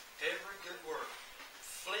unto every good work.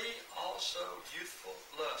 Flee also youthful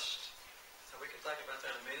lust." So we can think about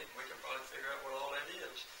that a minute. We can probably figure out what all that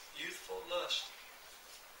is. Youthful lust.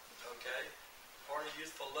 Okay? Part of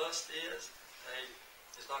youthful lust is, hey,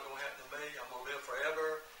 it's not going to happen to me. I'm going to live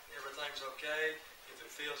forever. Everything's okay. If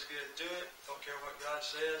it feels good, do it. Don't care what God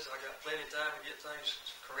says. I got plenty of time to get things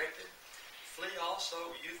corrected. Flee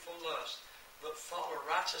also youthful lust, but follow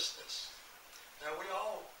righteousness. Now we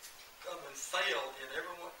all come and fail in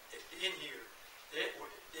everyone in here.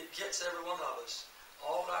 It gets every one of us.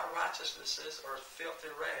 All our righteousnesses are filthy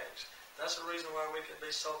rags. That's the reason why we can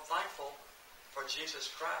be so thankful for Jesus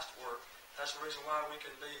Christ's work. That's the reason why we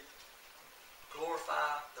can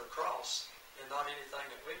glorify the cross and not anything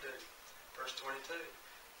that we do. Verse 22.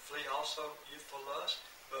 Flee also youthful lust,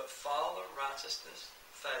 but follow righteousness,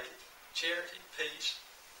 faith, charity, peace,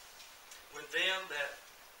 with them that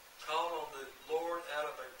call on the Lord out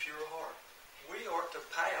of a pure heart. We ought to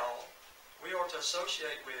pal, we ought to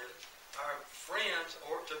associate with, our friends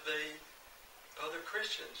ought to be other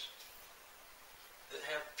Christians that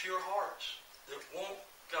have pure hearts, that want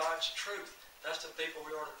God's truth. That's the people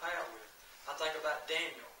we ought to pal with. I think about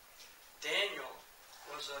Daniel. Daniel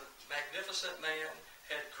was a magnificent man,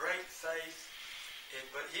 had great faith,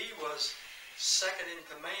 but he was second in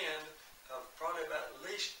command of probably about at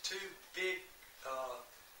least two big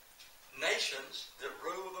nations that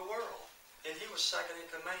rule the world. And he was second in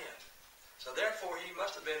command. So therefore, he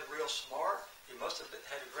must have been real smart. He must have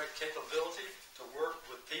had a great capability to work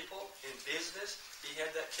with people in business. He had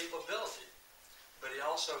that capability. But he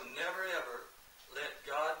also never ever let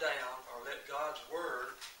God down or let God's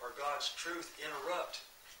word or God's truth interrupt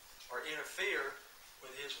or interfere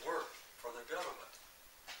with his work for the government.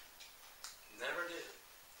 Never did.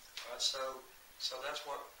 All right, so that's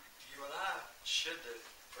what you and I should do.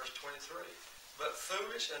 Verse 23. But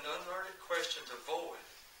foolish and unlearned questions avoid,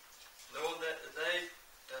 knowing that they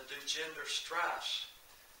do gender strifes.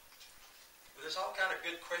 There's all kind of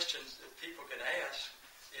good questions that people can ask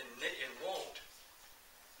and want.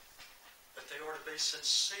 But they ought to be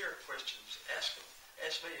sincere questions. Ask them.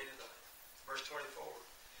 Ask me anything. Verse 24.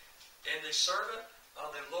 And the servant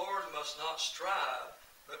of the Lord must not strive,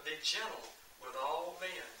 but be gentle with all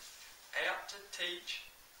men, apt to teach,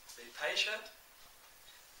 be patient,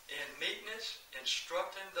 in meekness,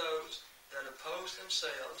 instructing those that oppose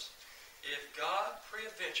themselves, if God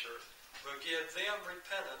peradventure will give them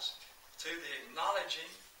repentance to the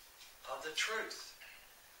acknowledging of the truth.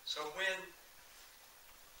 So when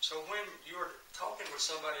you're talking with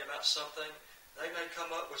somebody about something, they may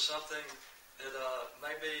come up with something that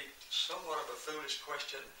may be somewhat of a foolish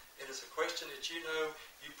question, and it's a question that you know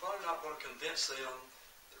you're probably not going to convince them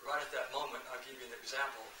right at that moment. I'll give you an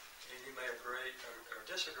example, and you may agree or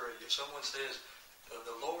disagree. If someone says,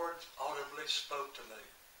 the Lord audibly spoke to me,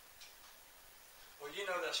 well, you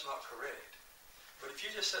know that's not correct. But if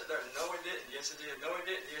you just sit there, no, he didn't, yes, he did, no, he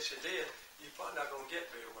didn't, yes, he did, you're probably not going to get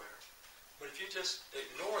very well. But if you just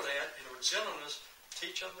ignore that, and with gentleness,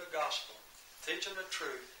 teach them the gospel, teach them the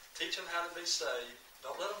truth, teach them how to be saved,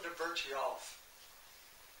 don't let them divert you off.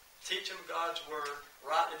 Teach them God's word,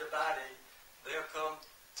 rightly dividing, they'll come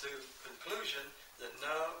to conclusion that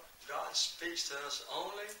no, God speaks to us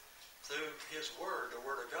only through his word, the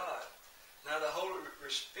word of God. Now the Holy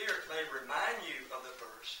Spirit may remind you of the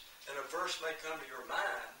verse, and a verse may come to your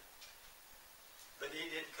mind, but he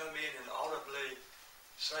didn't come in and audibly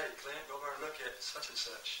say, Clint, go over and look at such and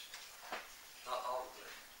such. Not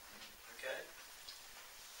audibly. Okay?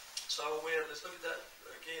 So let's look at that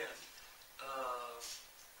again.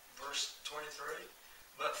 Verse 23.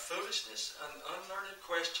 But foolishness and unlearned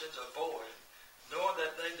questions avoid, knowing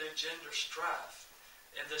that they do gender strife.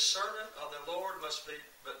 And the servant of the Lord must be,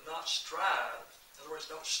 but not strive. In other words,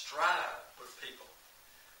 don't strive with people,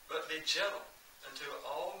 but be gentle unto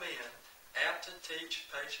all men, apt to teach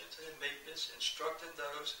patience and meekness, instructing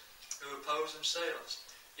those who oppose themselves.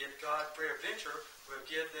 If God peradventure will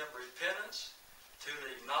give them repentance to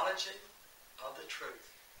the acknowledging of the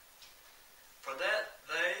truth. For that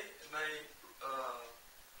they may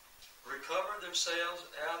recover themselves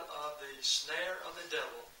out of the snare of the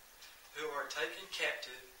devil, who are taken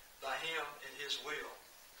captive by him in his will.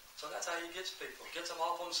 So that's how he gets people. Gets them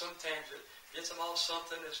off on some tangent, gets them off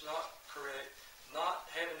something that's not correct.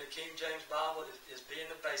 Not having the King James Bible is being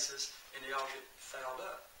the basis, and they all get fouled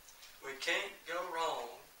up. We can't go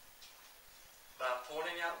wrong by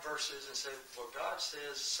pointing out verses and say, well, God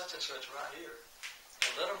says such and such right here.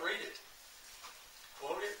 And let them read it.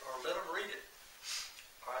 Quote it or let them read it.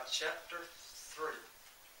 All right, chapter 3.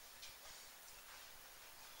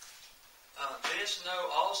 This know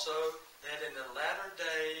also that in the latter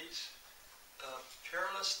days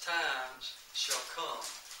perilous times shall come.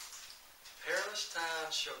 Perilous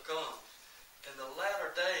times shall come. In the latter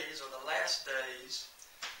days, or the last days,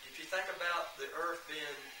 if you think about the earth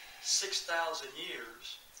being 6,000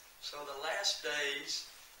 years, so the last days,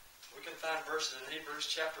 we can find verses in Hebrews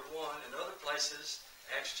chapter 1 and other places,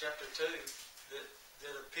 Acts chapter 2,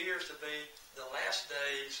 that appears to be the last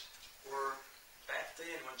days were back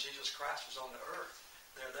then when Jesus Christ was on the earth.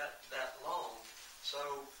 They're that long. So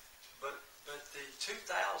But the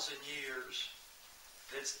 2,000 years,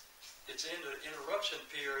 it's in the interruption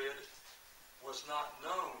period, was not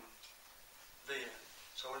known then.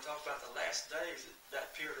 So we talk about the last days,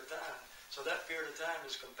 that period of time. So that period of time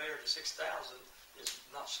is compared to 6,000 is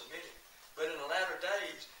not so many. But in the latter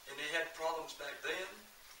days, and they had problems back then,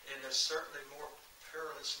 and they're certainly more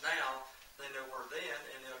perilous now than they were then,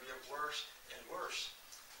 and they'll get worse and worse.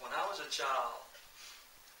 When I was a child,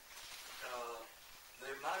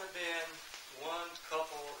 there might have been one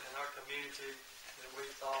couple in our community that we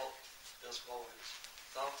thought, as boys,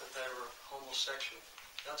 thought that they were homosexual.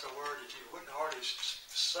 That's a word that you wouldn't hardly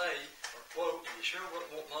say or quote, and you sure wouldn't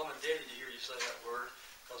want Mom and Daddy to hear you say that word,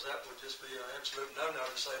 because that would just be an absolute no-no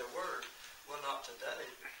to say the word. Well, not today.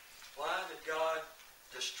 Why did God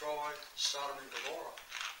destroy Sodom and Gomorrah?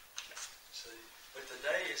 See, but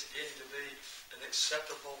today it's getting to be an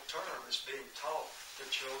acceptable term. It's being taught to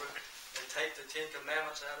children. They take the Ten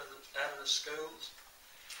Commandments out of the schools.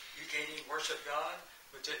 You can't even worship God,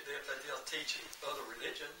 but they'll teach other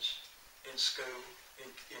religions in school,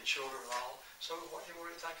 in children and all. So what do you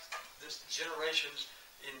really think this generations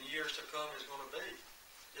in years to come is going to be?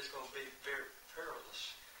 It's going to be very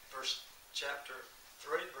perilous. Chapter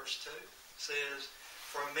 3, verse 2 says,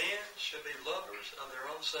 "For men should be lovers of their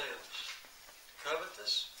own selves,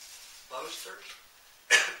 covetous, boasters,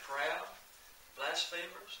 proud,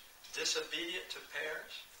 blasphemers, disobedient to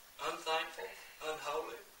parents, unthankful,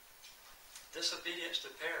 unholy." Disobedience to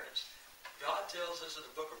parents. God tells us in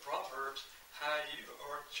the book of Proverbs how you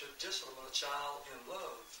should discipline a child in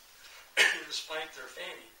love. You just spank their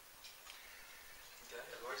fanny. Okay,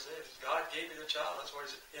 that's what he says. God gave you the child, that's what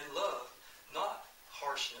he said, in love, not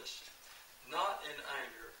harshness, not in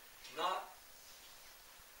anger, not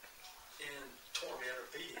in torment or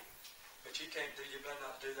beating. But you better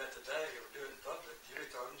not do that today or do it in public. You'll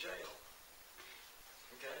be thrown in jail.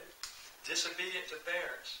 Okay? Disobedient to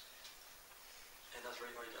parents. And that's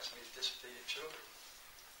really why you got so many disobedient children.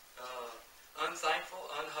 Unthankful,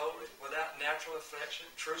 unholy, without natural affection,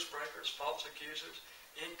 truce breakers, false accusers,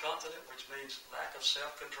 incontinent, which means lack of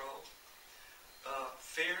self-control,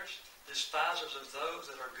 fierce, despisers of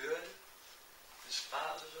those that are good,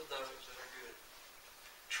 despisers of those that are good,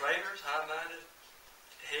 traitors, high-minded,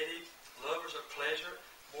 heady, lovers of pleasure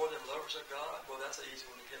more than lovers of God. Well, that's an easy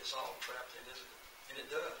one to get us all trapped in, isn't it? And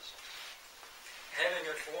it does.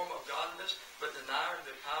 Having a form of godliness, but denying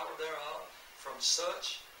the power thereof, from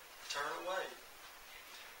such turn away.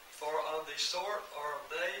 For of the sort are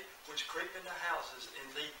they which creep into houses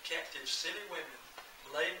and lead captive silly women,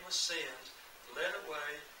 laden with sins, led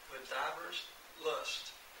away with divers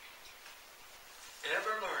lusts,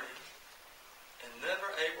 ever learning, and never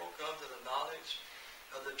able to come to the knowledge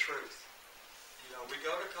of the truth. You know, we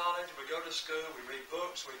go to college, we go to school, we read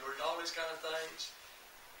books, we read all these kind of things,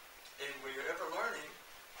 and we're ever learning,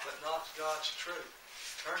 but not God's truth.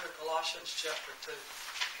 Turn to Colossians chapter 2.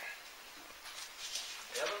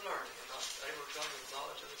 Ever learning and not able to come to the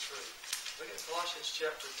knowledge of the truth. Look at Colossians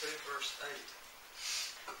chapter 2, verse 8.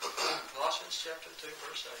 Colossians chapter 2,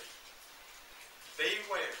 verse 8.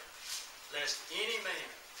 Beware, lest any man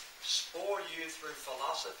spoil you through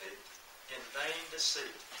philosophy and vain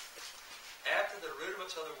deceit, after the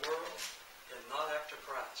rudiments of the world and not after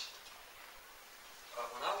Christ.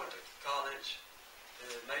 When I went to college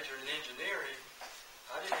and majored in engineering,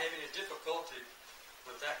 I didn't have any difficulty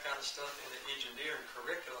with that kind of stuff in the engineering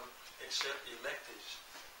curriculum except electives.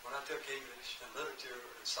 When I took English and literature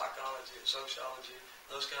and psychology and sociology,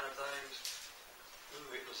 those kind of things,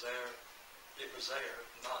 it was there. It was there.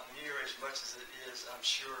 Not near as much as it is, I'm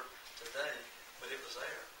sure, today, but it was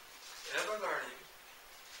there. Ever learning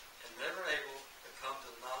and never able to come to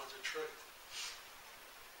the knowledge of truth.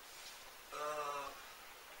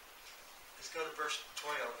 Let's go to verse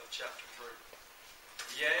 12 of chapter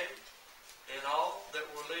 3. Yea, and all that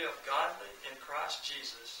will live godly in Christ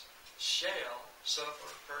Jesus shall suffer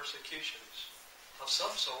persecutions of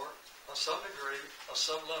some sort, of some degree, of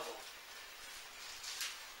some level.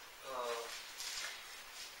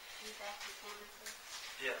 Back to Timothy.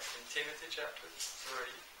 Yeah, in Timothy chapter 3,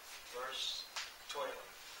 verse 12.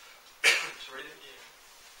 Let's read it again.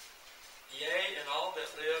 Yea, and all that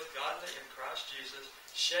live godly in Christ Jesus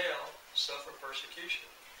shall suffer persecution.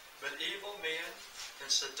 But evil men and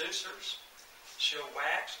seducers shall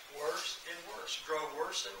wax worse and worse, grow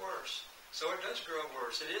worse and worse. So it does grow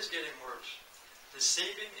worse. It is getting worse.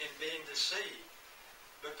 Deceiving and being deceived.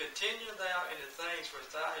 But continue thou in the things which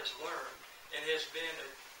thou hast learned and hast been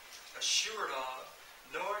assured of,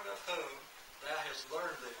 knowing of whom thou hast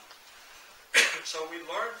learned them. So we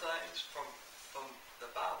learn things from the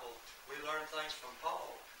Bible. We learn things from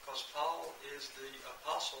Paul, because Paul is the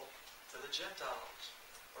apostle to the Gentiles.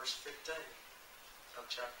 Verse 15 of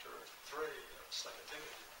chapter 3 of 2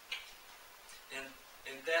 Timothy.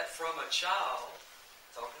 And that from a child,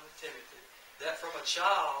 talking to Timothy, that from a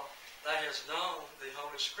child thou hast known the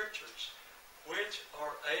Holy Scriptures, which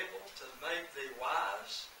are able to make thee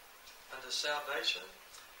wise unto salvation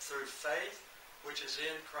through faith which is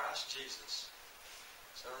in Christ Jesus.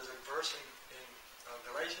 So there's a verse in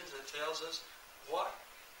Galatians that tells us what,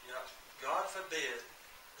 God forbid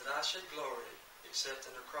that I should glory except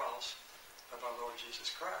in the cross of our Lord Jesus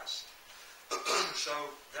Christ. So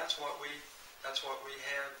that's what we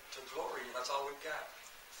have to glory in. That's all we've got.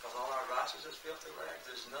 Because all our righteousness is filthy rags.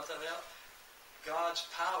 There's nothing else. God's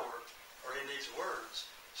power are in these words.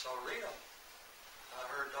 So read them. I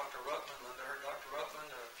heard Dr. Ruckman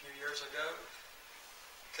a few years ago.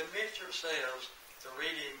 Commit yourselves to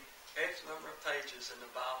reading X number of pages in the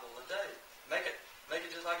Bible a day. Make it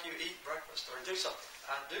just like you eat breakfast or do something.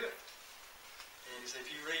 I do it. And if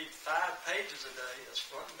you read 5 pages a day, that's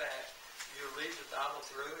front and back, you'll read the Bible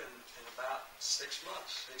through in about 6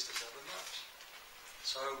 months, 6 to 7 months.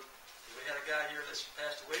 So we had a guy here this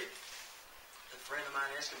past week. A friend of mine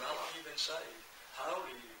asked him, how long have you been saved? How old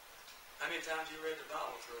are you? How many times have you read the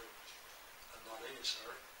Bible through? I'm not any, sir.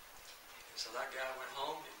 And so that guy went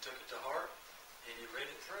home and took it to heart, and he read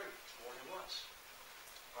it through more than once.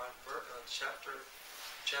 All right, chapter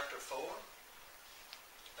 4.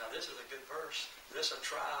 Now this is a good verse. This will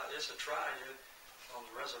try you on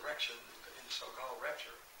the resurrection in the so-called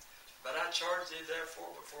rapture. But I charge thee therefore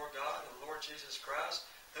before God and the Lord Jesus Christ,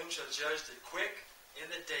 whom shall judge the quick and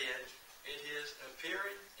the dead in his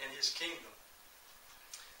appearing in his kingdom.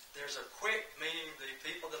 There's a quick, meaning the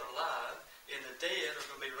people that are alive, and the dead are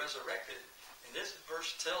going to be resurrected. And this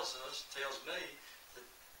verse tells me, that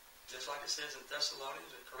just like it says in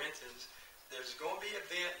Thessalonians and Corinthians, there's going to be an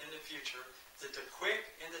event in the future that the quick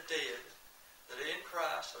and the dead that are in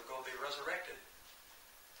Christ are going to be resurrected.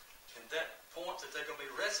 And that point that they're going to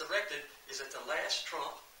be resurrected is at the last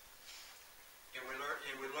trump. And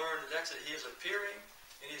we learn that that's that he is appearing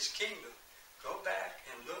in his kingdom. Go back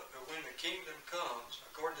and look at when the kingdom comes.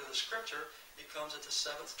 According to the scripture, it comes at the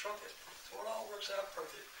 7th trumpet. So it all works out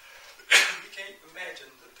perfect. You can't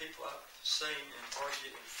imagine the people I've seen and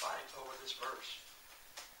argue and fight over this verse.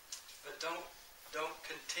 But don't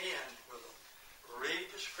contend with them. Read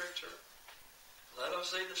the scripture. Let them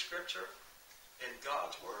see the scripture. And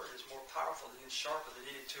God's word is more powerful and sharper than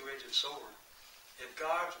any two-edged sword. If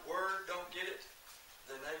God's word don't get it,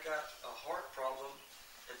 then they've got a heart problem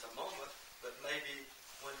at the moment, but maybe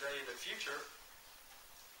one day in the future,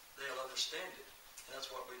 they'll understand it. And that's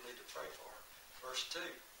what we need to pray for. Verse 2,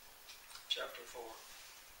 chapter 4.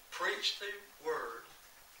 Preach the word,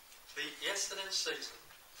 be instant in season,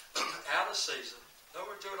 out of season. No,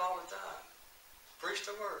 we do it all the time. Preach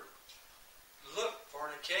the word. Look for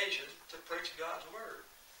an occasion to preach God's word.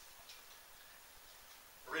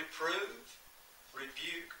 Reprove,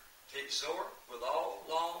 rebuke, exhort with all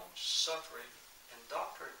long suffering and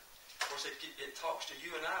doctrine. Of course, it talks to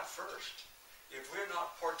you and I first. If we're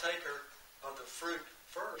not partaker of the fruit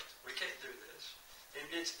first, we can't do this. And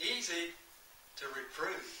it's easy to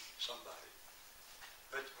reprove somebody.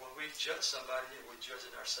 But when we judge somebody, we're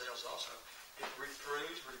judging ourselves also. It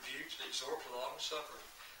reproves, rebukes, exhorts with long suffering.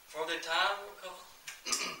 For the time will come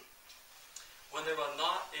when they will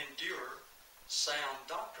not endure sound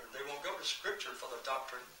doctrine. They won't go to Scripture for the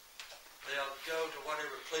doctrine. They'll go to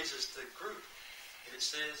whatever pleases the group. And it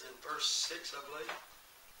says in verse 6, I believe.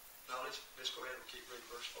 No, let's go ahead and keep reading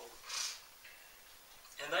verse 4.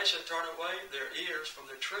 And they shall turn away their ears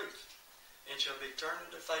from the truth, and shall be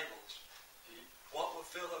turned into fables. What will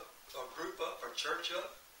fill a group up or church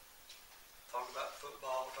up? Talk about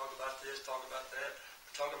football, talk about this, talk about that.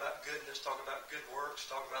 Talk about goodness, talk about good works,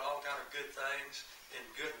 talk about all kind of good things, and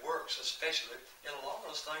good works especially. And a lot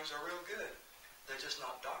of those things are real good. They're just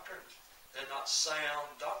not doctrine. They're not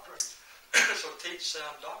sound doctrine. So teach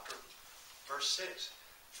sound doctrine. Verse 6.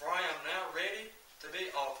 For I am now ready to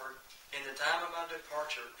be offered, and the time of my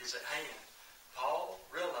departure is at hand. Paul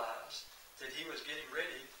realized that he was getting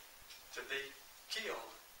ready to be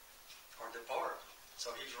killed or depart.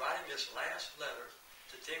 So he's writing this last letter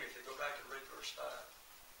to Timothy. Go back and read verse 5.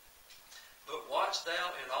 But watch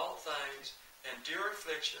thou in all things, endure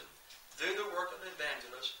affliction, do the work of the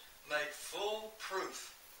evangelist, make full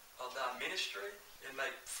proof of thy ministry, and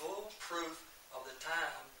make full proof of the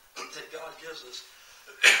time that God gives us.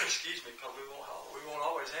 Excuse me, because we won't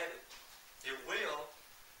always have it. It will,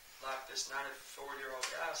 like this 94-year-old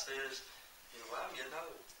guy says, I'm getting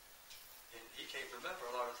old. And he can't remember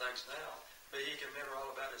a lot of things now, but he can remember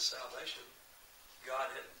all about his salvation. God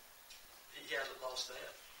he hasn't lost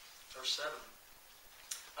that. verse 7.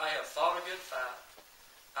 I have fought a good fight.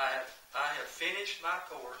 I have finished my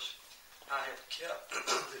course. I have kept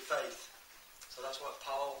the faith. So that's what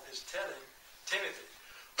Paul is telling Timothy.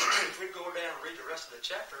 If we go down and read the rest of the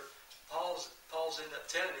chapter, Paul's ended up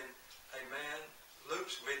telling him, hey man,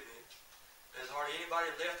 Luke's with me. There's hardly anybody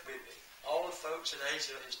left with me. All the folks in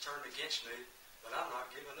Asia has turned against me, but I'm not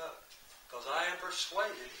giving up. Because I am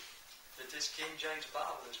persuaded that this King James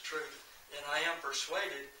Bible is true, and I am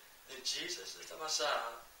persuaded that Jesus is the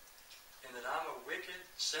Messiah, and that I'm a wicked,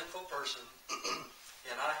 sinful person,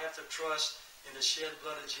 and I have to trust in the shed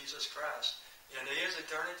blood of Jesus Christ. And there is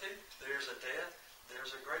eternity, there's a death,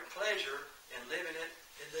 there's a great pleasure in living it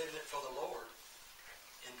for the Lord.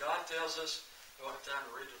 And God tells us, I don't have time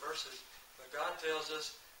to read the verses, but God tells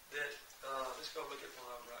us that, let's go look at one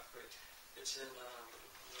of them right quick. It's in,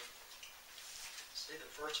 see the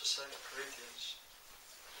 1st or 2nd Corinthians,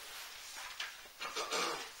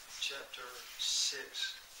 chapter 6.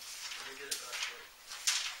 Let me get it right quick.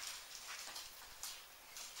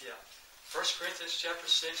 Yeah. 1 Corinthians chapter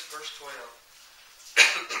 6, verse 12.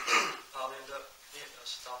 I'll end up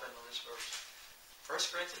stopping on this verse.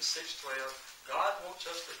 1 Corinthians 6:12. God wants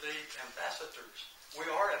us to be ambassadors. We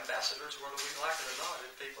are ambassadors whether we like it or not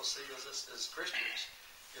if people see us as Christians.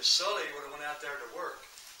 If Sully would have went out there to work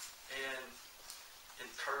and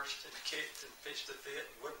cursed and kicked and pitched the fit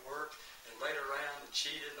and wouldn't work and laid around and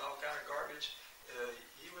cheated and all kind of garbage,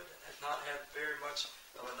 he would not have very much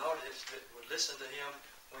of an audience that would listen to him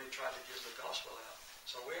when he tried to give the gospel out.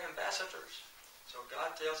 So we're ambassadors. So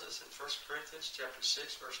God tells us in 1 Corinthians chapter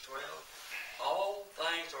 6, verse 12, all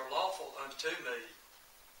things are lawful unto me,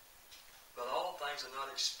 but all things are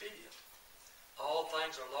not expedient. All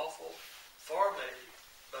things are lawful for me,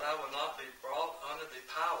 but I will not be brought under the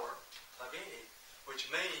power of any.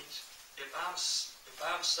 Which means, if I'm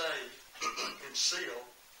saved and sealed,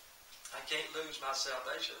 I can't lose my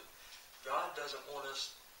salvation. God doesn't want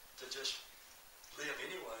us to just live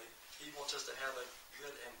anyway. He wants us to have a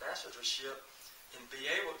good ambassadorship and be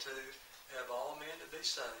able to have all men to be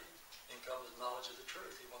saved and come to the knowledge of the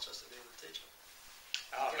truth. He wants us to be able to teach them.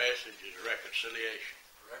 Our message is reconciliation.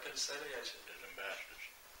 Reconciliation. As ambassadors.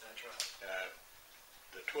 That's right.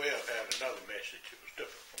 The 12 had another message that was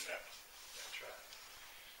different from that one. That's right.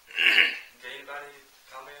 Okay, anybody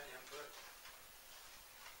comment, input?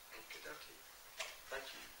 Okay. Thank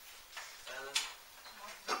you. Alan,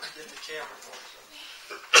 get the camera for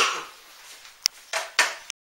us.